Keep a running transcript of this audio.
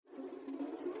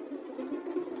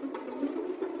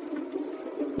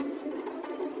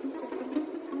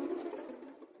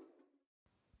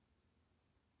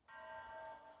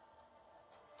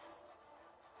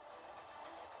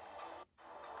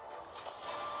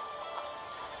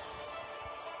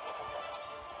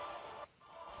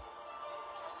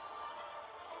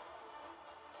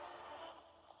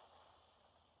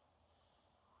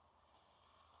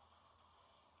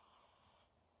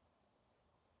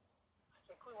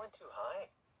went too high.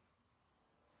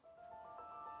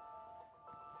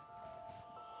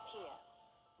 Kia,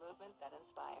 movement that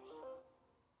inspires.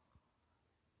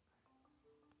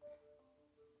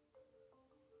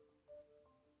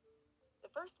 The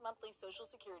first monthly Social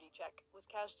Security check was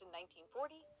cashed in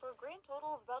 1940 for a grand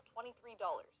total of about $23.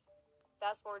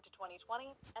 Fast forward to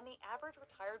 2020, and the average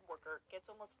retired worker gets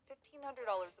almost $1,500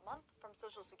 a month from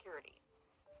Social Security.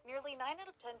 Nearly 9 out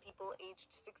of 10 people aged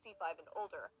 65 and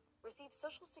older receive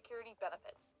Social Security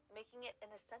benefits, making it an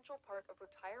essential part of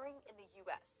retiring in the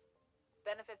U.S.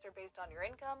 Benefits are based on your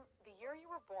income, the year you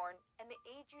were born, and the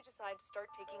age you decide to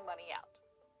start taking money out.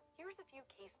 Here's a few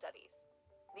case studies.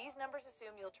 These numbers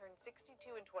assume you'll turn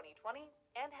 62 in 2020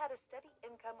 and had a steady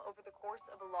income over the course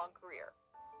of a long career.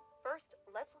 First,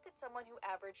 let's look at someone who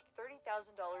averaged $30,000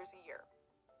 a year.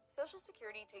 Social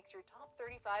Security takes your top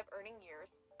 35 earning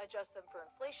years, adjusts them for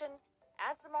inflation,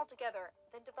 adds them all together,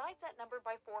 then divides that number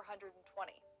by 420,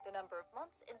 the number of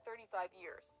months in 35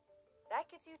 years. That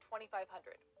gives you $2,500.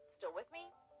 Still with me?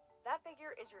 That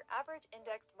figure is your average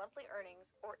indexed monthly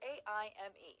earnings, or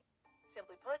AIME.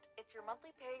 Simply put, it's your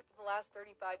monthly pay for the last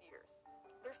 35 years.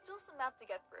 There's still some math to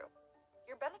get through.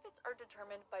 Your benefits are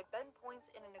determined by Ben points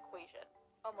in an equation,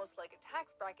 almost like a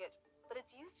tax bracket, but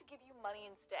it's used to give you money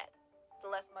instead. The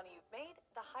less money you've made,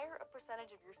 the higher a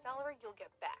percentage of your salary you'll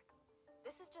get back.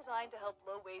 This is designed to help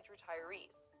low-wage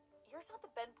retirees. Here's how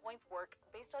the Ben points work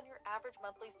based on your average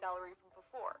monthly salary from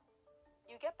before.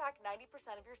 You get back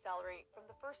 90% of your salary from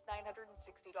the first $960.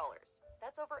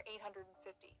 That's over $850.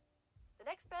 The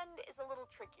next bend is a little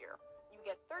trickier. You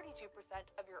get 32%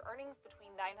 of your earnings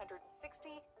between $960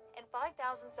 and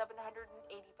 $5,785,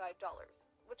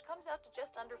 which comes out to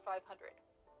just under $500.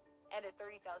 And at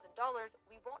 $30,000,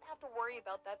 we won't have to worry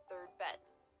about that third bend.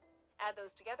 Add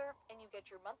those together, and you get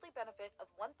your monthly benefit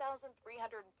of $1,357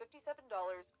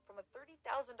 from a $30,000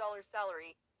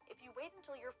 salary if you wait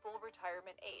until your full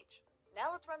retirement age.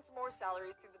 Now let's run some more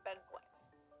salaries through the bend points.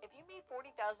 If you made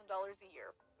 $40,000 a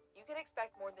year, you can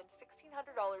expect more than $1,600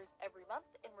 every month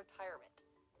in retirement.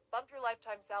 Bump your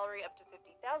lifetime salary up to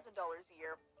 $50,000 a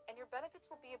year, and your benefits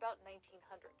will be about $1,900.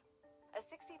 A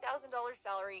 $60,000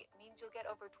 salary means you'll get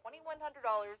over $2,100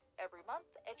 every month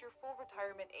at your full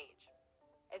retirement age.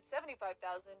 At $75,000,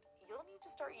 you'll need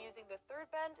to start using the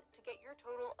third bend to get your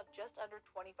total of just under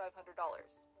 $2,500.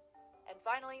 And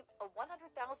finally, a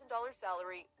 $100,000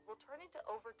 salary will turn into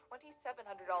over $2,700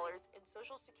 in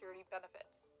Social Security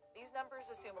benefits. These numbers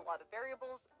assume a lot of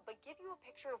variables, but give you a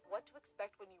picture of what to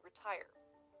expect when you retire.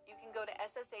 You can go to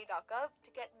SSA.gov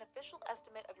to get an official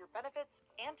estimate of your benefits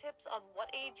and tips on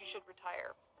what age you should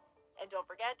retire. And don't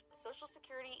forget, Social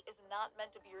Security is not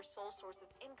meant to be your sole source of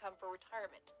income for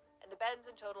retirement, and the bends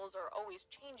and totals are always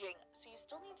changing, so you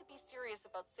still need to be serious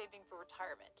about saving for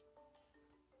retirement.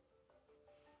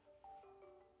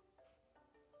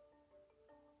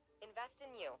 Invest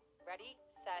in you. Ready,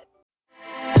 set.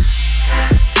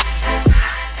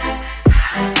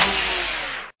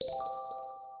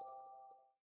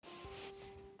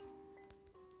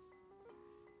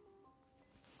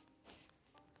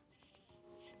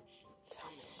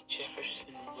 Thomas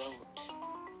Jefferson wrote,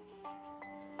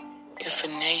 "If a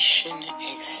nation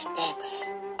expects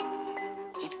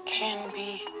it can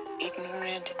be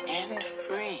ignorant and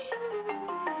free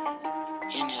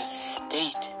in a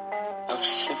state of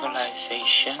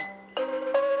civilization,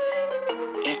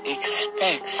 it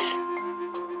expects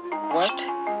what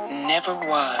never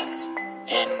was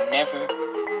and never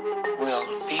will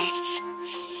be."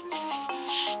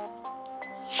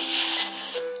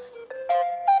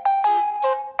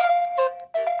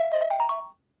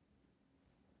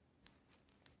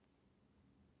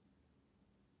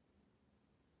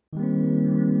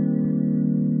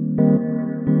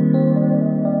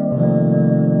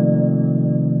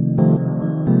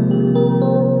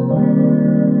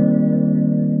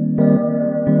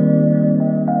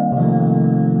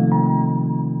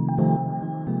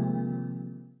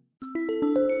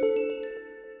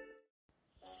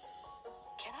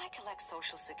 Can I collect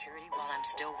Social Security while I'm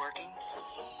still working?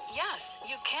 Yes,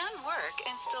 you can work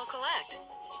and still collect.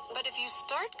 But if you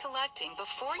start collecting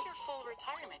before your full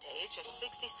retirement age of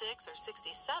 66 or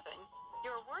 67,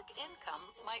 your work income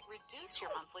might reduce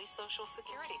your monthly Social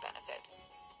Security benefit.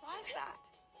 Why is that?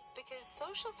 Because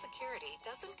Social Security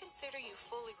doesn't consider you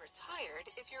fully retired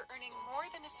if you're earning more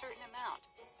than a certain amount,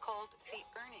 called the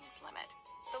earnings limit.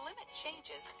 The limit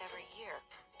changes every year.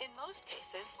 In most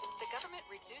cases, the government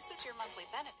reduces your monthly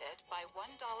benefit by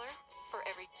 $1 for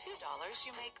every $2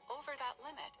 you make over that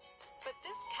limit. But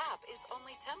this cap is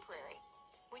only temporary.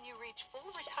 When you reach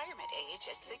full retirement age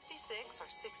at 66 or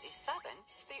 67,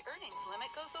 the earnings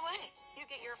limit goes away. You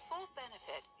get your full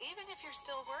benefit even if you're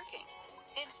still working.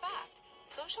 In fact,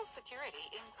 Social Security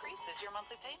increases your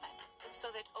monthly payment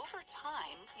so that over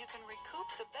time you can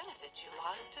recoup the benefits you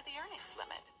lost to the earnings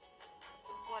limit.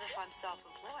 What if I'm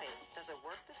self-employed? Does it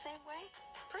work the same way?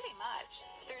 Pretty much.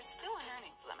 There's still an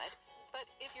earnings limit, but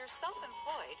if you're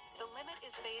self-employed, the limit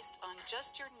is based on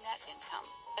just your net income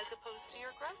as opposed to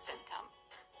your gross income.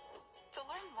 To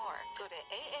learn more, go to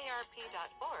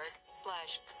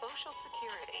aarp.org/Social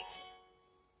Security.